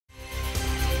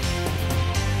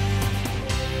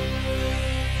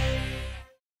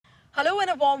Hello and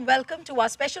a warm welcome to our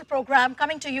special program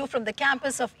coming to you from the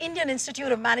campus of Indian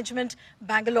Institute of Management,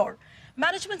 Bangalore.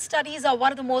 Management studies are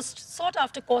one of the most sought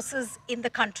after courses in the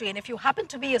country, and if you happen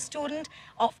to be a student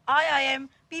of IIM,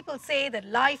 people say that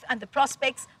life and the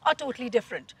prospects are totally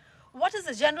different. What is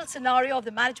the general scenario of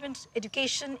the management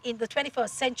education in the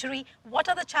 21st century? What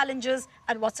are the challenges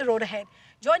and what's the road ahead?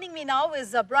 Joining me now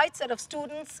is a bright set of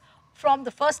students from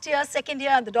the first year, second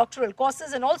year and the doctoral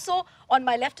courses, and also on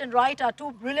my left and right are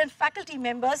two brilliant faculty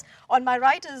members. On my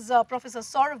right is Professor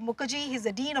Sourav Mukherji, he's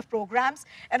the Dean of Programs,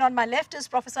 and on my left is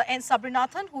Professor N.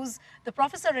 Sabarinathan, who's the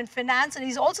Professor in Finance, and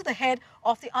he's also the head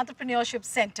of the Entrepreneurship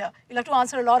Center. You'll have to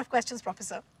answer a lot of questions,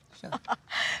 Professor. Sure.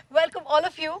 Welcome all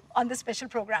of you on this special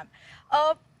program.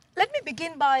 Let me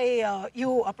begin by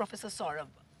you, Professor Sourav.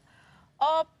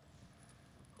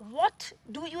 What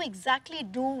do you exactly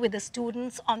do with the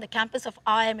students on the campus of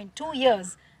IIM in 2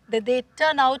 years that they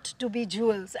turn out to be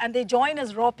jewels and they join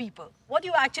as raw people? What do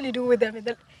you actually do with them in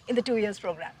the 2 years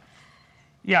program?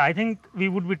 Yeah, I think we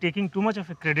would be taking too much of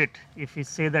a credit if we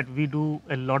say that we do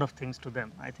a lot of things to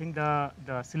them. I think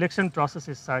the selection process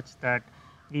is such that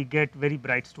we get very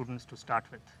bright students to start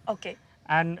with. Okay.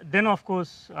 And then, of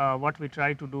course, what we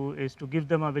try to do is to give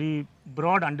them a very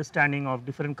broad understanding of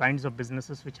different kinds of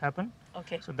businesses which happen.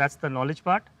 Okay. So that's the knowledge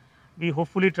part. We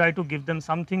hopefully try to give them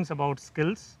some things about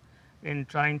skills in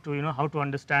trying to, how to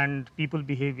understand people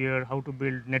behavior, how to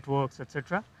build networks,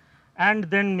 etc. And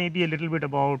then maybe a little bit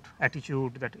about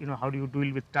attitude, that, how do you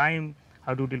deal with time,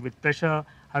 how do you deal with pressure,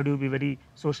 how do you be very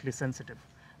socially sensitive.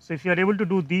 So if you are able to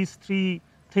do these three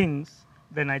things,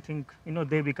 then I think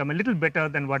they become a little better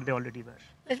than what they already were.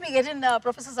 Let me get in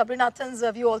Professor Sabarinathan's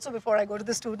view also before I go to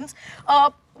the students.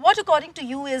 What according to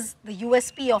you is the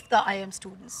USP of the IIM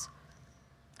students?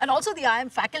 And also the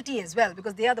IIM faculty as well,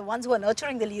 because they are the ones who are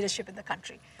nurturing the leadership in the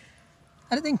country.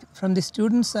 I think from the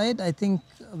student side, I think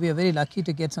we are very lucky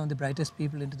to get some of the brightest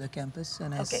people into the campus.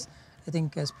 And as I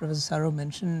think as Professor Sourav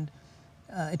mentioned,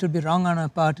 it would be wrong on our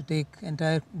part to take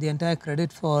the entire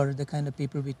credit for the kind of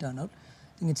people we turn out.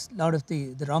 I think it's a lot of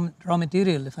the raw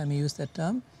material, if I may use that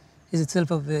term, is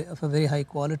itself of a very high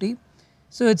quality.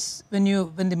 So it's when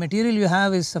the material you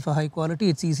have is of a high quality,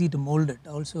 it's easy to mold it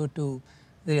also to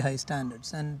very high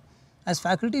standards. And as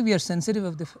faculty, we are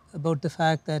sensitive about the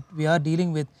fact that we are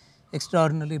dealing with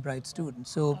extraordinarily bright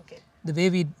students. So the way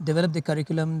we develop the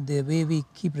curriculum, the way we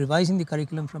keep revising the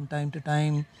curriculum from time to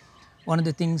time, one of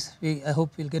the things I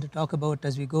hope we'll get to talk about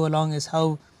as we go along is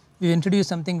how we introduce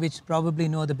something which probably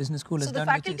no other business school has done. So the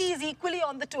faculty is equally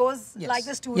on the toes like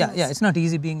the students? Yeah, it's not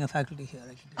easy being a faculty here.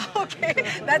 Okay,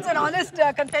 that's an honest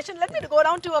confession. Let me go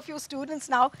around to a few students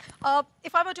now.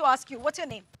 If I were to ask you, what's your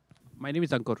name? My name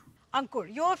is Ankur.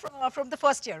 Ankur, you're from the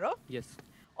first year, oh? Yes.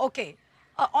 Okay.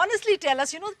 Honestly tell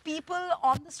us, people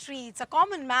on the streets, a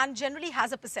common man generally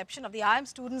has a perception of the IIM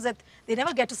students that they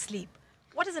never get to sleep.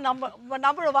 What is the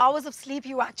number of hours of sleep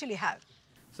you actually have?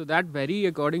 So that vary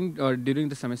according during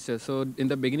the semester. So in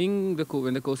the beginning,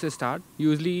 when the courses start,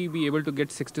 usually we able to get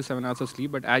 6 to 7 hours of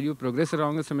sleep. But as you progress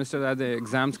along the semester, as the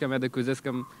exams come, as the quizzes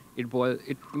come, it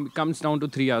comes down to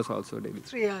 3 hours also daily.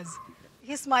 3 hours.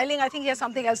 He's smiling. I think he has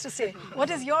something else to say. What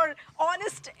is your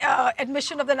honest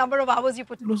admission of the number of hours you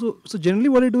put in? No, so generally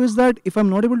what I do is that if I'm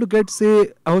not able to get, say,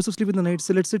 hours of sleep in the night,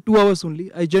 say let's say 2 hours only,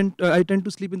 I tend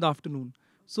to sleep in the afternoon.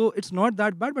 So it's not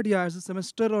that bad, but yeah, as the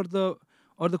semester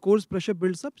or the course pressure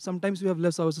builds up, sometimes we have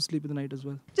less hours of sleep in the night as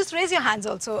well. Just raise your hands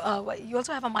also. You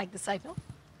also have a mic this side, no?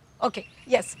 Okay,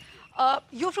 yes.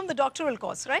 You're from the doctoral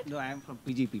course, right? No, I am from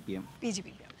PGPPM.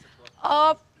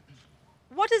 PGPPM.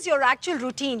 What is your actual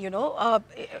routine,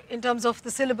 in terms of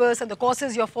the syllabus and the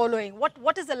courses you're following?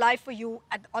 What is the life for you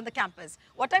on the campus?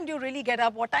 What time do you really get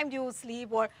up? What time do you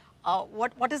sleep? Or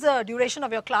what is the duration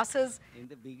of your classes? In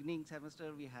the beginning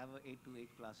semester, we have 8 to 8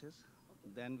 classes.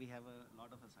 Then we have a lot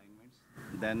of assignments.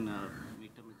 Then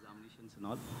midterm examinations and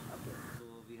all. So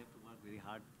we have to work very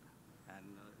hard. And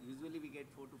usually we get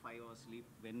 4 to 5 hours sleep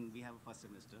when we have a first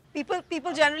semester.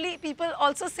 People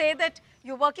also say that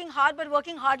you're working hard, but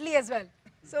working hardly as well.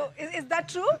 So is that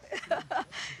true?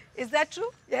 Is that true?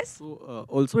 Yes? So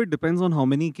also it depends on how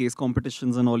many case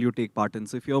competitions and all you take part in.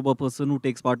 So if you're a person who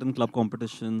takes part in club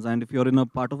competitions, and if you're in a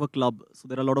part of a club, so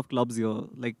there are a lot of clubs here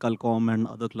like Calcom and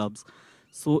other clubs.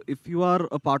 So if you are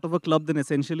a part of a club, then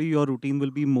essentially your routine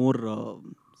will be more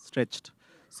stretched.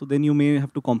 So then you may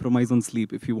have to compromise on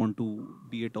sleep if you want to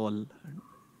be at all.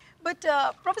 But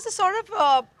Professor Sourav, there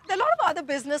are a lot of other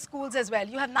business schools as well.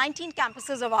 You have 19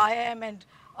 campuses of IIM,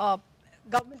 and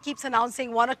government keeps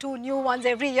announcing 1 or 2 new ones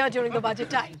every year during the budget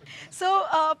time. So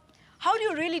how do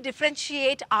you really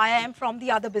differentiate IIM from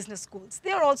the other business schools?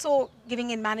 They are also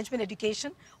giving in management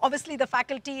education. Obviously, the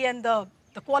faculty and the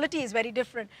the quality is very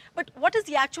different. But what is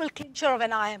the actual clincher of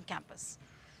an IIM campus?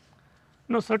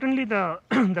 No, certainly the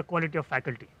the quality of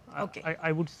faculty. Okay.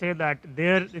 I would say that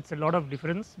there it's a lot of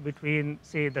difference between,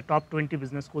 say, the top 20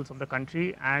 business schools of the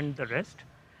country and the rest,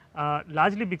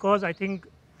 largely because I think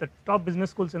the top business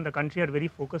schools in the country are very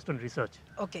focused on research.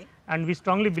 Okay. And we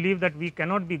strongly believe that we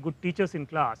cannot be good teachers in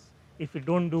class if we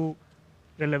don't do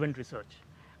relevant research.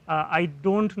 I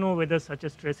don't know whether such a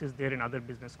stress is there in other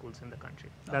business schools in the country.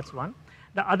 That's one.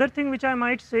 The other thing which I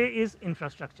might say is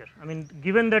infrastructure. I mean,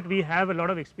 given that we have a lot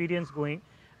of experience going,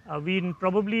 we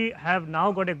probably have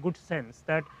now got a good sense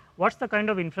that what's the kind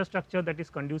of infrastructure that is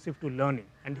conducive to learning.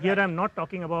 And here I'm not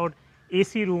talking about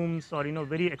AC rooms or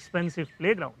very expensive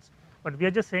playgrounds, but we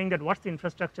are just saying that what's the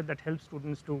infrastructure that helps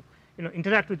students to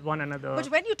interact with one another. But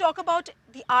when you talk about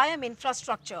the IIM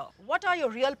infrastructure, what are your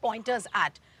real pointers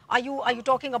at? Are you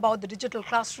talking about the digital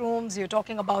classrooms? You're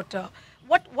talking about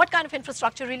what kind of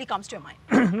infrastructure really comes to your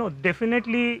mind? No,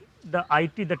 definitely the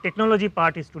IT, the technology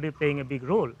part is today playing a big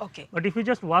role. Okay. But if you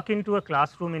just walk into a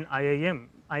classroom in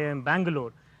IIM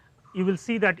Bangalore, you will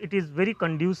see that it is very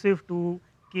conducive to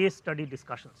case study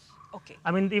discussions. Okay.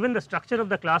 I mean, even the structure of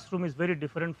the classroom is very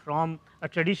different from a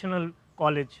traditional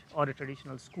college or a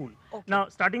traditional school. Okay. Now,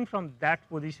 starting from that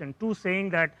position to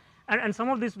saying that, and some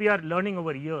of this we are learning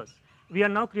over years, we are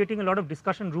now creating a lot of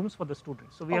discussion rooms for the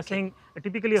students. So we are saying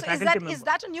typically a faculty member. Is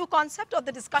that a new concept, or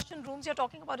the discussion rooms you're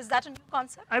talking about, is that a new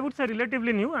concept? I would say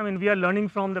relatively new. I mean, we are learning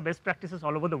from the best practices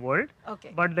all over the world.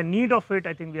 Okay. But the need of it,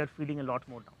 I think we are feeling a lot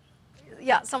more now.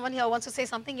 Yeah, someone here wants to say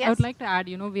something. Yes. I would like to add,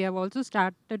 we have also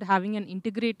started having an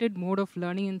integrated mode of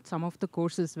learning in some of the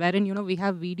courses, wherein, we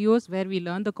have videos where we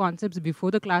learn the concepts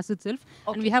before the class itself,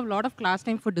 and we have a lot of class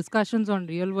time for discussions on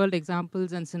real-world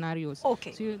examples and scenarios.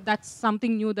 Okay. So that's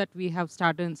something new that we have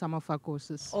started in some of our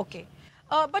courses. Okay.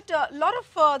 But a lot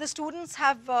of the students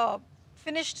have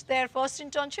finished their first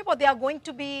internship, or they are going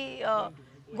to be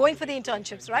going for the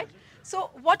internships, right?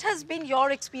 So what has been your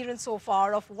experience so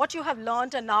far of what you have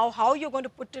learned, and now how you're going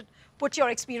to put your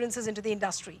experiences into the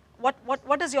industry?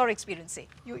 What does your experience say?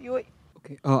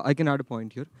 Okay, I can add a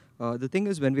point here. The thing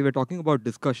is, when we were talking about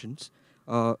discussions,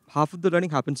 half of the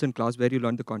learning happens in class where you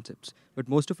learn the concepts, but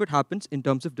most of it happens in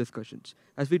terms of discussions.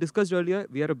 As we discussed earlier,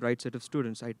 we are a bright set of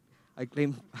students. I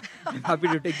claim I'm happy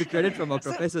to take the credit from our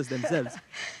professors themselves.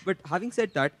 But having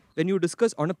said that, when you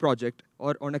discuss on a project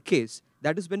or on a case,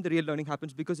 that is when the real learning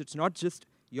happens, because it's not just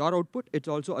your output, it's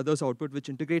also others' output, which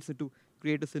integrates into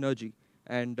create a synergy.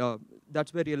 And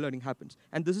that's where real learning happens.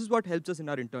 And this is what helps us in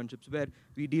our internships, where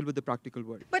we deal with the practical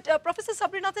world. But Professor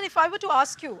Sabarinathan, if I were to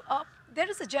ask you, there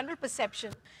is a general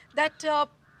perception that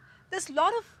there's a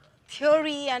lot of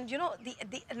theory, and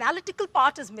the analytical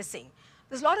part is missing.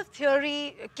 There's a lot of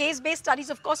theory, case-based studies,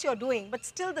 of course, you're doing, but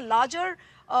still the larger,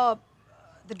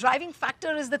 the driving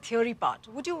factor is the theory part.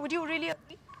 Would you really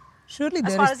agree? Surely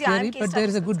there is theory, but there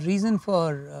is a good reason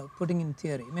for putting in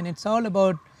theory. I mean, it's all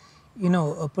about,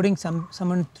 putting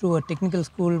someone through a technical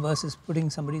school versus putting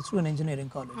somebody through an engineering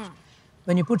college.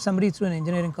 When you put somebody through an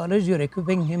engineering college, you're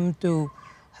equipping him to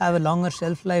have a longer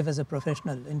shelf life as a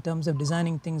professional in terms of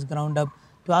designing things ground up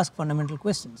to ask fundamental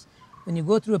questions. When you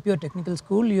go through a pure technical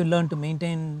school, you learn to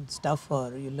maintain stuff,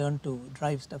 or you learn to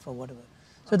drive stuff, or whatever.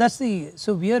 So that's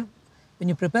when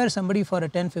you prepare somebody for a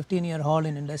 10-15 year haul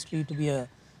in industry to be an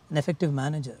effective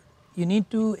manager, you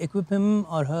need to equip him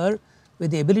or her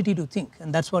with the ability to think,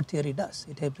 and that's what theory does.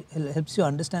 It helps you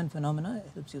understand phenomena,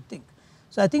 it helps you think.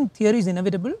 So I think theory is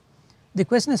inevitable. The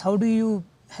question is, how do you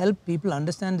help people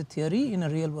understand the theory in a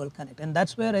real world connect? And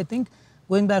that's where I think,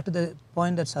 going back to the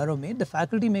point that Sourav made, the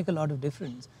faculty make a lot of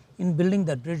difference in building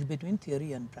that bridge between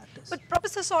theory and practice. But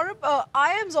Professor Sourav,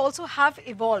 IIMs also have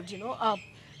evolved,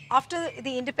 after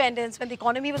the independence, when the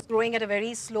economy was growing at a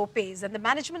very slow pace, and the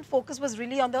management focus was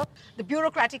really on the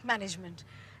bureaucratic management.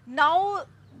 Now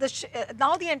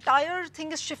the entire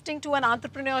thing is shifting to an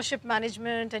entrepreneurship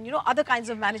management and other kinds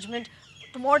of management,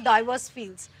 to more diverse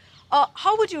fields.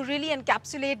 How would you really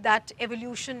encapsulate that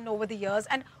evolution over the years,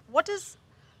 and what is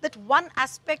that one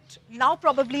aspect now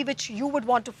probably which you would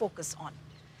want to focus on?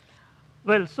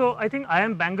 Well, so I think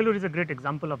IIM Bangalore is a great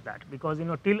example of that, because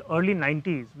till early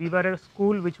 90s we were a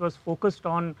school which was focused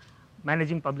on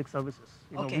managing public services.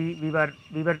 We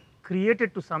were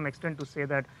created to some extent to say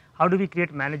that how do we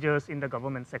create managers in the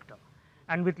government sector,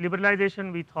 and with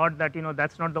liberalization we thought that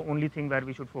that's not the only thing where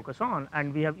we should focus on,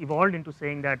 and we have evolved into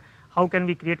saying that how can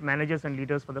we create managers and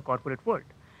leaders for the corporate world.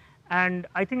 And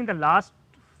I think in the last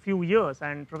few years,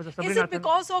 and Professor Sabarinathan... Is it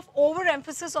because of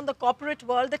overemphasis on the corporate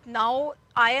world that now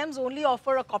IIMs only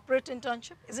offer a corporate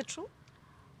internship? Is it true?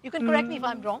 You can correct me if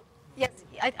I'm wrong. Yes,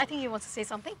 I think you want to say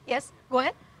something. Yes, go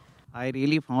ahead. I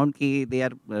really found that they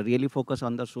are really focused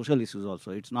on the social issues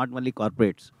also. It's not only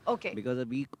corporates. Okay. Because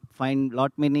we find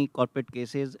lot many corporate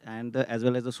cases and as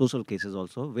well as the social cases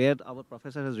also, where our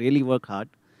professor has really worked hard.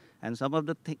 And some of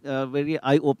the very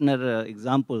eye-opener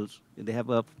examples, they have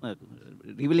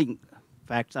revealing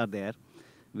facts are there,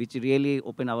 which really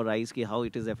open our eyes ki how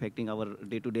it is affecting our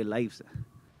day-to-day lives.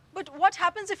 But what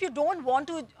happens if you don't want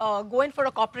to go in for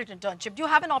a corporate internship? Do you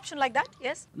have an option like that?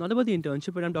 Yes? Not about the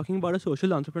internship, but I'm talking about a social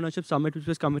entrepreneurship summit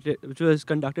which was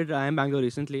conducted at IIM Bangalore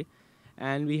recently.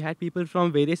 And we had people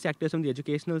from various sectors, from the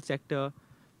educational sector,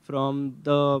 from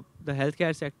the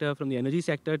healthcare sector, from the energy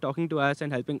sector, talking to us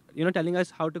and helping, telling us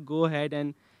how to go ahead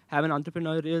and have an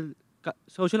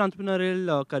social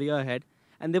entrepreneurial career ahead.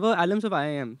 And they were alums of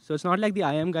IIM. So it's not like the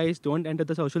IIM guys don't enter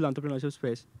the social entrepreneurship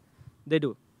space. They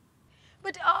do.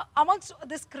 But amongst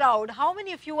this crowd, how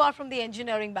many of you are from the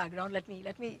engineering background? Let me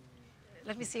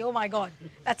see. Oh my God,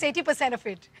 that's 80% of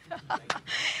it.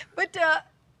 But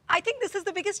I think this is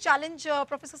the biggest challenge,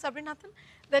 Professor Sabarinathan,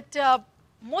 that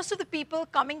most of the people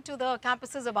coming to the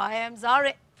campuses of IIMs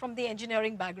are from the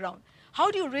engineering background. How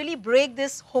do you really break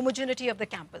this homogeneity of the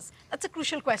campus? That's a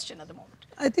crucial question at the moment.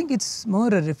 I think it's more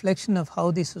a reflection of how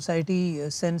the society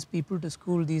sends people to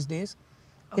school these days.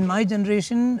 Okay. In my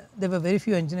generation, there were very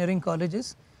few engineering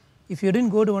colleges. If you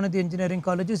didn't go to one of the engineering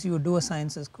colleges, you would do a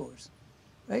sciences course,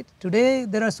 right? Today,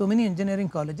 there are so many engineering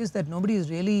colleges that nobody is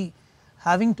really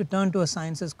having to turn to a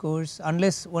sciences course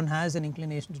unless one has an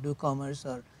inclination to do commerce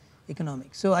or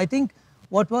economics. So I think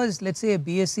what was, let's say, a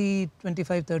BSc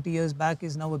 25, 30 years back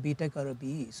is now a BTech or a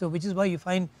BE. So which is why you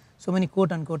find so many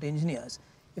quote unquote engineers.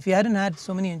 If you hadn't had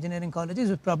so many engineering colleges,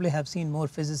 you'd probably have seen more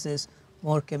physicists,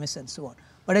 more chemists and so on.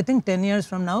 But I think 10 years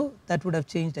from now, that would have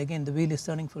changed again. The wheel is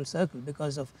turning full circle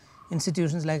because of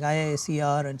institutions like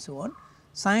IISER and so on.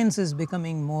 Science is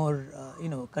becoming more,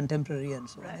 contemporary and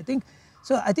so on.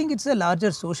 I think it's a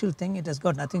larger social thing. It has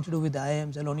got nothing to do with the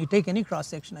IIMs alone. You take any cross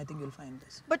section, I think you'll find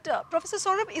this. But Professor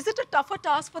Sourav, is it a tougher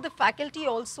task for the faculty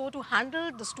also to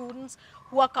handle the students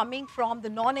who are coming from the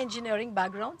non-engineering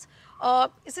backgrounds?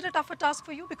 Is it a tougher task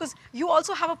for you? Because you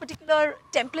also have a particular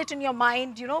template in your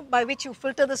mind, by which you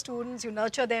filter the students, you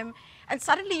nurture them, and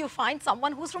suddenly you find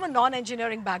someone who's from a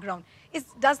non-engineering background.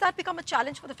 Does that become a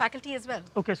challenge for the faculty as well?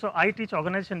 Okay, so I teach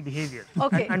organization behavior.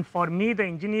 Okay. And for me, the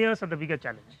engineers are the bigger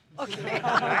challenge. Okay.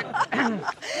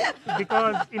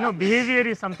 Because, behavior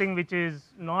is something which is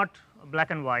not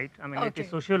black and white. I mean, It is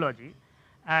sociology.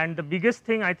 And the biggest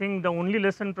thing, I think, the only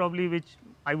lesson probably which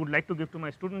I would like to give to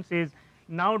my students is,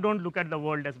 now don't look at the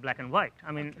world as black and white.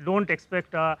 I mean, don't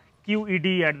expect a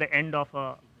QED at the end of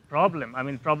a problem. I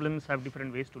mean, problems have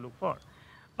different ways to look for.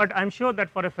 But I'm sure that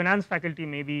for a finance faculty,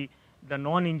 maybe the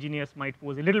non-engineers might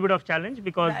pose a little bit of challenge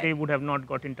because they would have not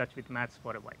got in touch with maths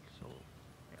for a while. So,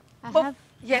 I have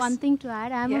one thing to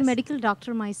add. I'm a medical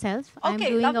doctor myself. I'm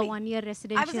doing a 1-year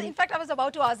residential. In fact, I was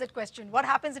about to ask that question. What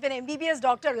happens if an MBBS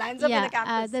doctor lands up in the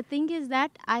campus? The thing is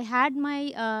that I had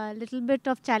my little bit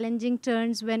of challenging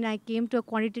turns when I came to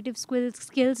quantitative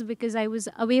skills because I was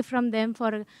away from them for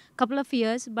a couple of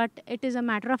years. But it is a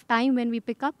matter of time when we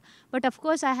pick up. But of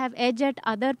course, I have edge at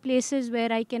other places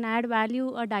where I can add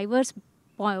value, a diverse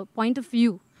point of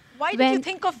view. Why did you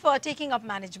think of taking up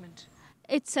management?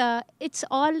 It's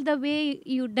all the way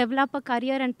you develop a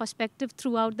career and perspective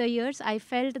throughout the years. I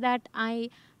felt that I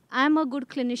am a good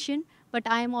clinician, but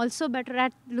I am also better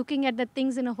at looking at the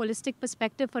things in a holistic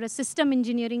perspective for a system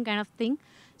engineering kind of thing.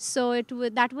 So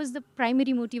that was the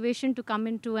primary motivation to come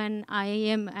into an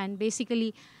IIM, and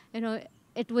basically,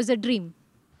 it was a dream.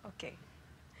 Okay.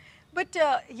 But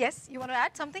yes, you want to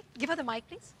add something? Give her the mic,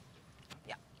 please.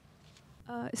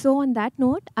 So on that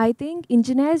note, I think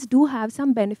engineers do have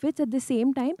some benefits. At the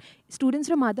same time, students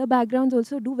from other backgrounds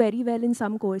also do very well in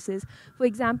some courses. For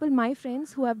example, my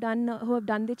friends who are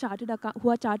chartered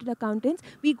accountants,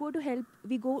 we go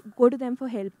to them for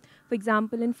help. For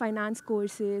example, in finance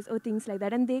courses or things like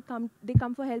that, and they come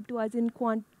for help to us in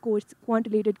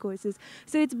quant-related courses.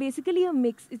 So it's basically a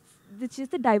mix. It's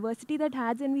just the diversity that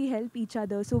has, and we help each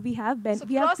other. So we have plus and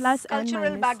minus.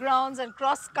 Cross-cultural backgrounds and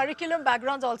cross-curriculum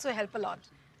backgrounds also help a lot.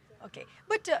 Okay,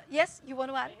 but yes, you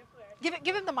want to add?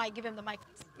 Give him the mic. Give him the mic.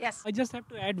 Yes. I just have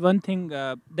to add one thing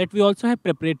that we also have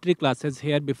preparatory classes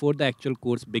here before the actual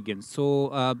course begins.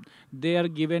 So they are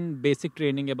given basic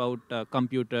training about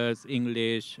computers,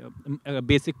 English,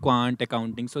 basic quant,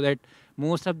 accounting, so that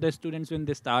most of the students, when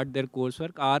they start their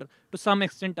coursework, are to some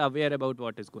extent aware about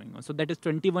what is going on. So that is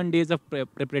 21 days of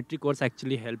preparatory course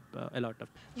actually help a lot of.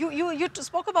 You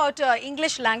spoke about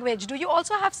English language. Do you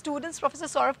also have students, Professor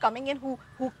Sourav, coming in who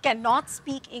cannot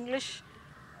speak English?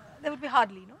 There would be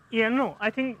hardly, no? Yeah, no, I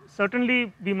think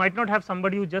certainly we might not have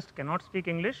somebody who just cannot speak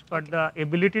English, but the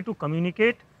ability to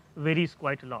communicate varies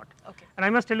quite a lot. Okay. And I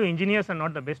must tell you, engineers are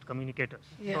not the best communicators.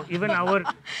 Yeah. So even our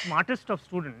smartest of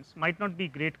students might not be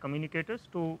great communicators.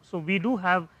 So we do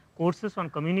have courses on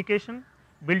communication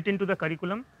built into the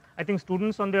curriculum. I think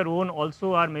students on their own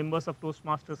also are members of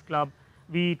Toastmasters Club.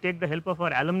 We take the help of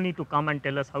our alumni to come and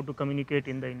tell us how to communicate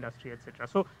in the industry, etc.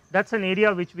 So that's an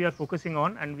area which we are focusing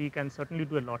on, and we can certainly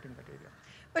do a lot in that area.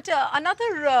 But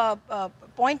another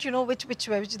point, you know, which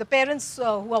the parents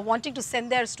who are wanting to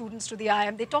send their students to the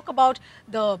IIM, they talk about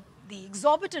the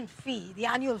exorbitant fee, the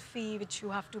annual fee which you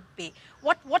have to pay.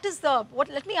 What is the,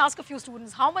 let me ask a few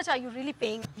students, how much are you really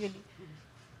paying really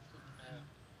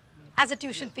as a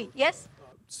tuition fee? Yes?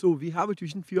 So we have a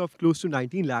tuition fee of close to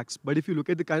 19 lakhs, but if you look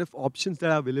at the kind of options that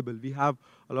are available, we have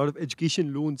a lot of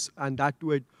education loans, and that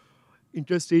too at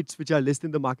interest rates which are less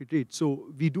than the market rate. So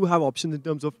we do have options in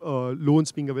terms of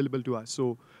loans being available to us.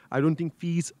 So I don't think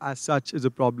fees as such is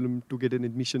a problem to get an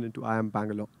admission into IIM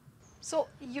Bangalore. So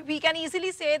we can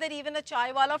easily say that even a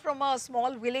chaiwala from a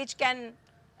small village can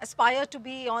aspire to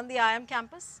be on the IIM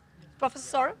campus?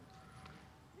 Professor Sourav?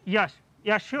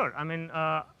 Yeah, sure. I mean,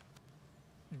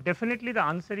 definitely the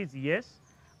answer is yes,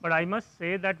 but I must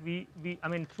say that I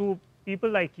mean, through people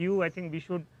like you, I think we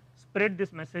should spread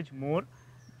this message more,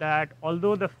 that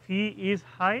although the fee is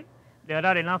high, there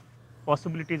are enough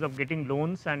possibilities of getting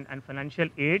loans and financial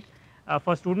aid.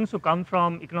 For students who come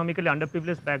from economically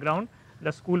underprivileged background,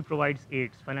 the school provides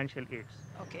aids, financial aids.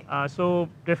 Okay. So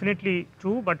definitely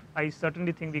true, but I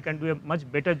certainly think we can do a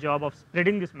much better job of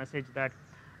spreading this message that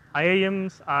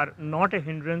IIMs are not a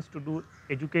hindrance to do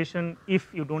education if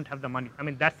you don't have the money. I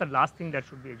mean, that's the last thing that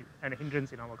should be a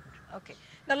hindrance in our country. Okay.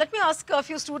 Now, let me ask a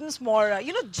few students more.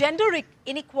 You know, gender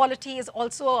inequality is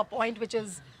also a point which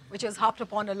is harped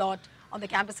upon a lot on the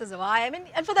campuses of IIM,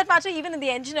 and for that matter, even in the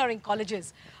engineering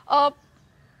colleges. What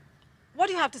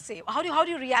do you have to say? How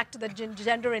do you react to the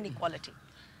gender inequality?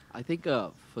 I think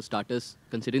for starters,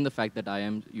 considering the fact that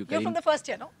you're from the first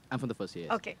year, no? I'm from the first year,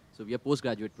 yes. Okay. So we are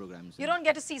postgraduate programs. You don't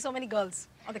get to see so many girls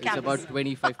on the campus. It's about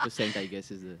 25%, I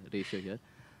guess, is the ratio here.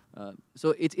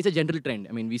 So it's a general trend.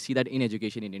 I mean, we see that in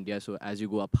education in India. So as you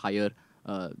go up higher,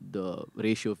 the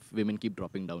ratio of women keep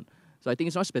dropping down. So I think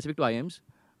it's not specific to IIMs.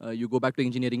 You go back to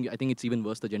engineering, I think it's even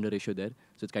worse, the gender ratio there.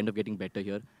 So it's kind of getting better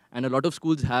here. And a lot of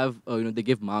schools have, they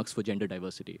give marks for gender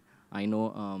diversity. I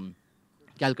know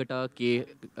Calcutta,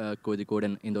 Kozhikode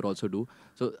and Indore also do.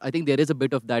 So I think there is a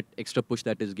bit of that extra push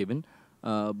that is given.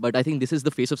 But I think this is the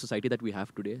face of society that we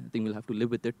have today. I think we'll have to live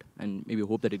with it and maybe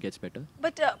hope that it gets better.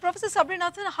 But Professor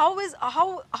Sabarinathan, how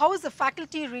is the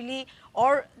faculty really,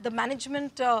 or the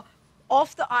management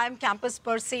of the IIM campus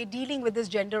per se, dealing with this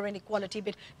gender inequality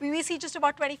bit? We see just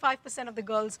about 25% of the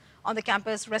girls on the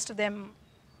campus, rest of them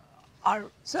are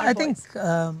I think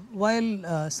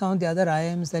while some of the other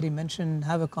IIMs that he mentioned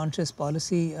have a conscious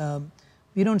policy,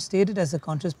 we don't state it as a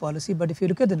conscious policy, but if you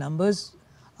look at the numbers,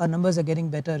 our numbers are getting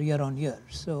better year on year.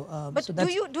 So, but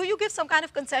do you give some kind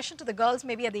of concession to the girls,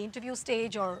 maybe at the interview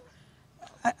stage, or?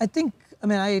 I think, I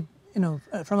mean,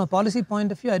 from a policy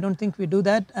point of view, I don't think we do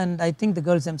that, and I think the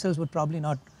girls themselves would probably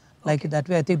not like it that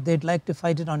way. I think they'd like to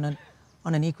fight it on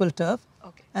an equal turf.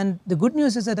 Okay. And the good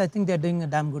news is that I think they're doing a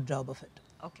damn good job of it.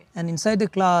 Okay. And inside the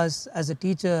class, as a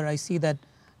teacher, I see that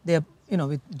they're,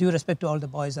 with due respect to all the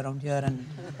boys around here, and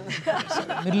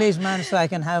middle-aged man, so I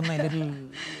can have my little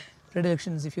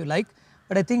predilections if you like,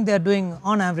 but I think they're doing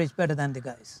on average better than the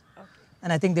guys. Okay.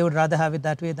 And I think they would rather have it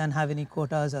that way than have any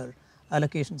quotas or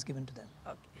allocations given to them.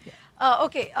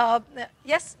 Okay.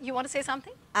 Yes, you want to say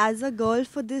something? As a girl,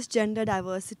 for this gender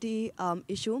diversity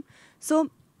issue, so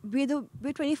we're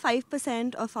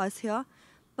 25% of us here,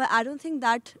 but I don't think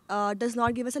that does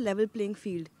not give us a level playing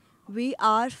field. We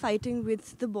are fighting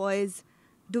with the boys,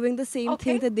 doing the same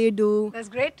thing that they do. That's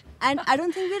great. And I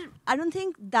don't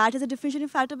think that is a differentiating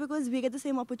factor, because we get the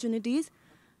same opportunities,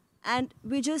 and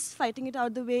we're just fighting it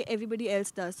out the way everybody else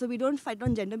does. So we don't fight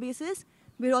on gender basis.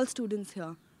 We're all students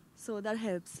here, so that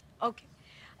helps. Okay.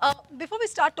 Before we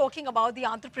start talking about the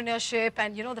entrepreneurship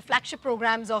and the flagship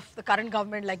programs of the current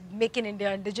government, like Make in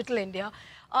India and Digital India,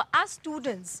 as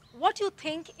students, what do you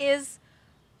think is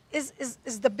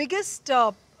the biggest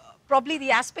probably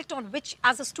the aspect on which,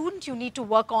 as a student, you need to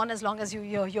work on as long as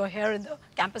you're here in the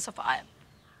campus of IIM?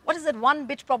 What is that one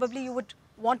bit probably you would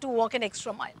want to walk an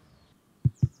extra mile?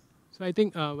 So I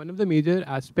think one of the major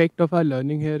aspect of our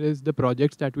learning here is the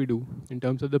projects that we do in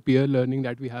terms of the peer learning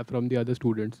that we have from the other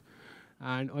students.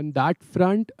 And on that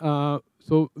front,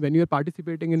 So when you are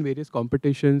participating in various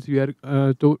competitions, you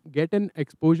are to get an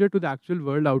exposure to the actual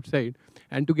world outside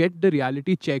and to get the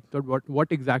reality check that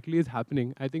what exactly is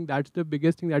happening. I think that's the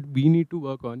biggest thing that we need to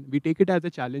work on. We take it as a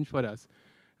challenge for us.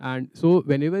 And so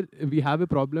whenever we have a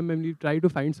problem and we try to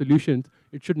find solutions,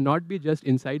 it should not be just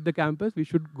inside the campus. We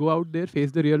should go out there,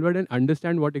 face the real world and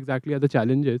understand what exactly are the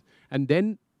challenges and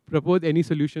then propose any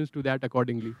solutions to that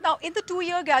accordingly. Now, in the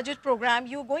 2-year graduate program,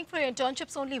 you're going for your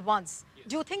internships only once.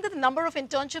 Do you think that the number of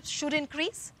internships should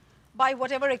increase by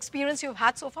whatever experience you've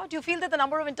had so far? Do you feel that the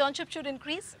number of internships should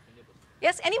increase?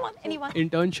 Yes, anyone?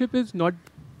 Internship is not...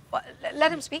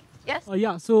 Let him speak. Yes.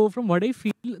 Yeah. So from what I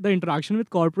feel, the interaction with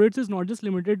corporates is not just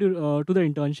limited to the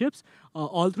internships.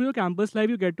 All through your campus life,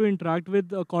 you get to interact with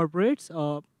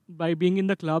corporates by being in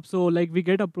the club. So like we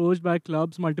get approached by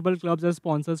clubs, multiple clubs as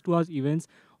sponsors to our events,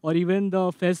 or even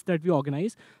the fest that we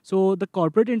organize. So the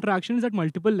corporate interaction is at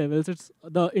multiple levels. It's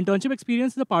the internship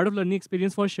experience is a part of learning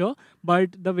experience for sure,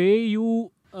 but the way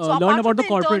you So learn about the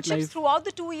corporate internships, life. throughout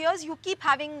the 2 years, you keep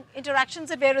having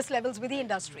interactions at various levels with the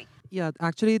industry. Yeah,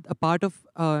 actually, a part of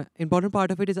important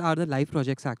part of it are the live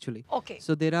projects actually. Okay.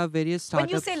 So there are various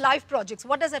startups. When you say live projects,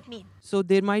 what does that mean? So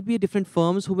there might be different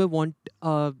firms who may want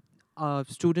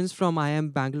students from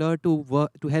IIM Bangalore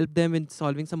to help them in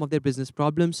solving some of their business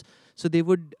problems. So they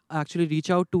would actually reach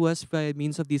out to us by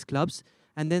means of these clubs.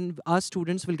 And then our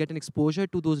students will get an exposure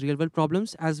to those real world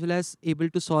problems as well as able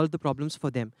to solve the problems for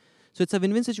them. So it's a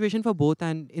win-win situation for both.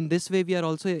 And in this way, we are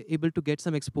also able to get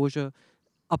some exposure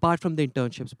apart from the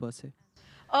internships per se.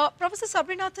 Professor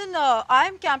Sabarinathan,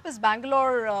 IIM Campus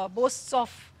Bangalore boasts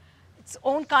of its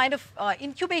own kind of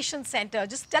incubation center.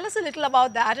 Just tell us a little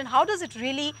about that and how does it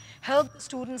really help the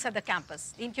students at the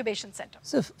campus, the incubation center?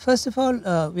 So first of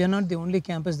all, we are not the only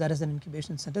campus that has an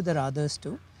incubation center. There are others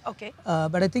too. Okay.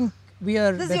 But I think we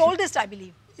are... This is the oldest, I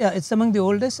believe. Yeah, it's among the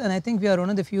oldest, and I think we are one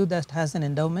of the few that has an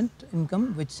endowment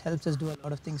income, which helps us do a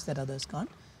lot of things that others can't.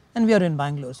 And we are in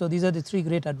Bangalore. So these are the three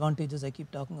great advantages I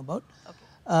keep talking about.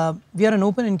 Okay. We are an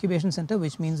open incubation center,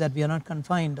 which means that we are not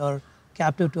confined or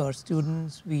captive to our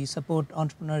students. We support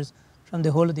entrepreneurs from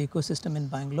the whole of the ecosystem in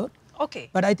Bangalore.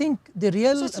 Okay. But I think the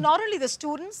real... So it's not only the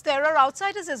students, there are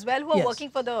outsiders as well who are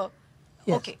working for the...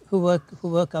 Yes, okay. who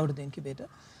work out of the incubator.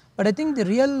 But I think the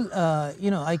real,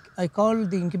 I call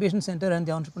the incubation center and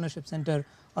the entrepreneurship center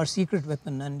our secret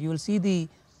weapon, and you will see the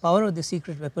power of the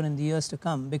secret weapon in the years to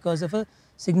come because of a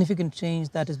significant change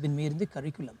that has been made in the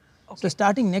curriculum. Okay. So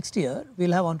starting next year,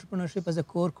 we'll have entrepreneurship as a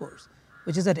core course,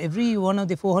 which is that every one of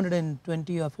the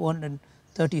 420 or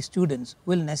 430 students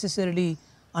will necessarily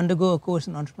undergo a course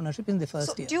in entrepreneurship in the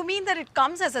first year. Do you mean that it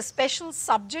comes as a special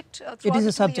subject throughout It is a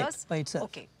the 2 subject years? by itself.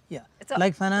 Okay. Yeah,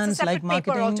 Like finance, like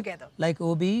marketing, like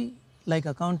OB, like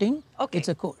accounting, it's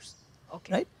a course,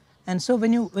 right? And so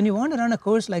when you want to run a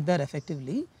course like that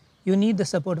effectively, you need the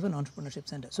support of an entrepreneurship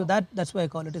center. So that's why I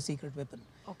call it a secret weapon.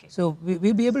 Okay. So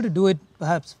we'll be able to do it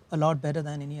perhaps a lot better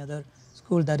than any other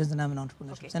school that doesn't have an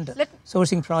entrepreneurship center.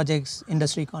 Sourcing projects,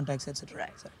 industry contacts, etc.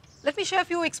 Right. Let me share a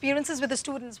few experiences with the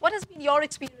students. What has been your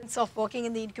experience of working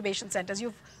in the incubation centers?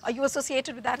 Are you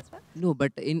associated with that as well? No,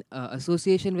 but in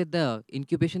association with the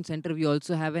incubation center, we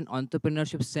also have an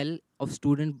entrepreneurship cell of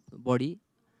student body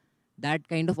that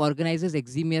kind of organizes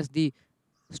EXIME as the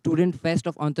student fest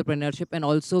of entrepreneurship and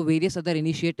also various other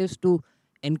initiatives to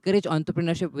encourage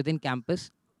entrepreneurship within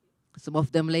campus. Some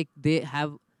of them, like, they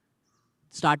have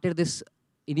started this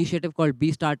initiative called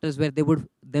B Starters, where they would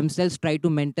themselves try to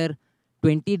mentor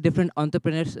 20 different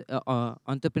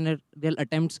entrepreneurial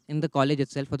attempts in the college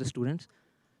itself for the students.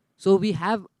 So we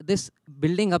have this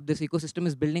building up, this ecosystem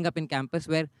is building up in campus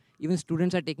where even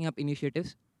students are taking up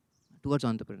initiatives towards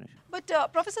entrepreneurship. But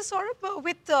Professor Sourav,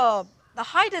 with the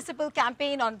high decibel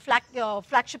campaign on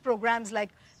flagship programs like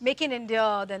Make in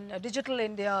India, then Digital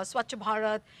India, Swachh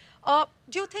Bharat,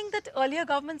 do you think that earlier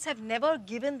governments have never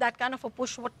given that kind of a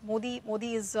push what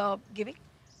Modi is giving?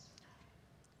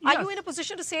 Yes. Are you in a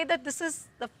position to say that this is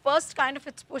the first kind of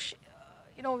its push,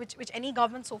 which any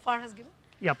government so far has given?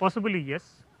 Yeah, possibly yes.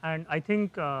 And I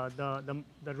think the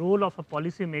role of a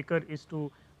policy maker is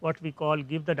to what we call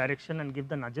give the direction and give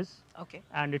the nudges. Okay.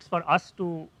 And it's for us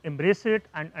to embrace it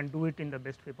and do it in the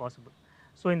best way possible.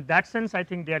 So in that sense, I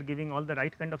think they are giving all the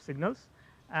right kind of signals.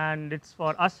 And it's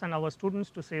for us and our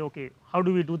students to say, okay, how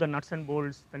do we do the nuts and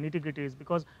bolts, the nitty-gritties,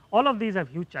 because all of these have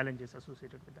huge challenges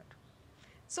associated with that.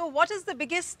 So what is the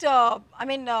biggest, how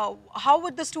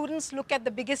would the students look at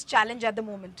the biggest challenge at the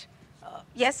moment?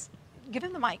 Yes, give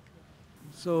him the mic.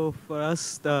 So for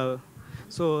us, the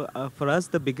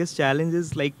biggest challenge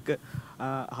is like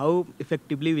how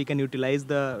effectively we can utilize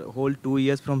the whole 2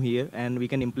 years from here, and we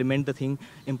can implement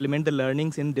the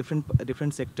learnings in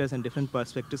different sectors and different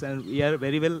perspectives, and we are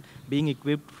very well being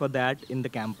equipped for that in the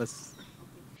campus.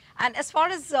 And as far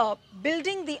as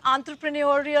building the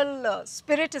entrepreneurial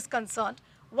spirit is concerned,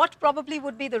 what probably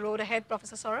would be the road ahead,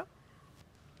 Professor Sourav?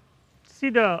 See,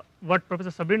 what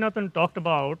Professor Sabarinathan talked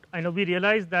about, I know we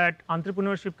realized that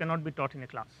entrepreneurship cannot be taught in a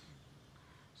class.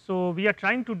 So we are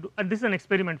trying to do, and this is an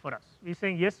experiment for us. We are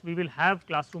saying, yes, we will have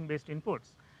classroom based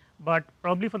inputs, but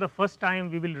probably for the first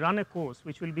time we will run a course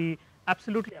which will be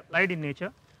absolutely applied in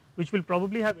nature, which will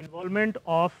probably have involvement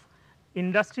of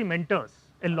industry mentors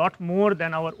a lot more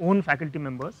than our own faculty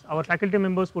members. Our faculty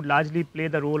members would largely play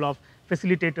the role of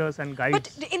facilitators and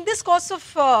guides. But in this course of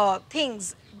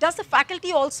things, does the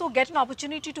faculty also get an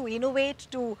opportunity to innovate,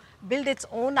 to build its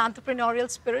own entrepreneurial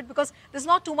spirit? Because there's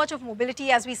not too much of mobility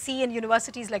as we see in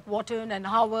universities like Wharton and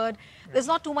Harvard. There's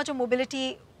not too much of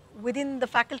mobility within the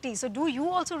faculty. So do you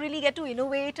also really get to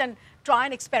innovate and try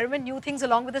and experiment new things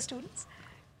along with the students?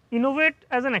 Innovate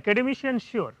as an academician,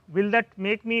 sure. Will that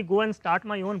make me go and start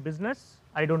my own business?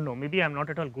 I don't know. Maybe I'm not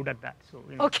at all good at that. So,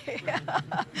 Okay.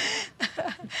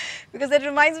 Because it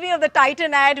reminds me of the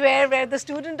Titan ad where the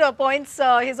student appoints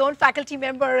his own faculty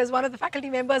member as one of the faculty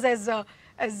members as the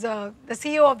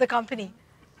CEO of the company.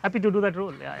 Happy to do that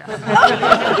role.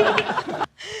 Yeah.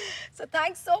 So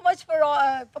thanks so much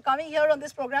for coming here on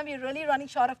this program. We're really running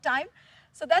short of time.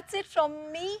 So that's it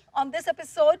from me on this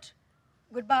episode.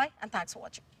 Goodbye and thanks for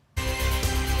watching.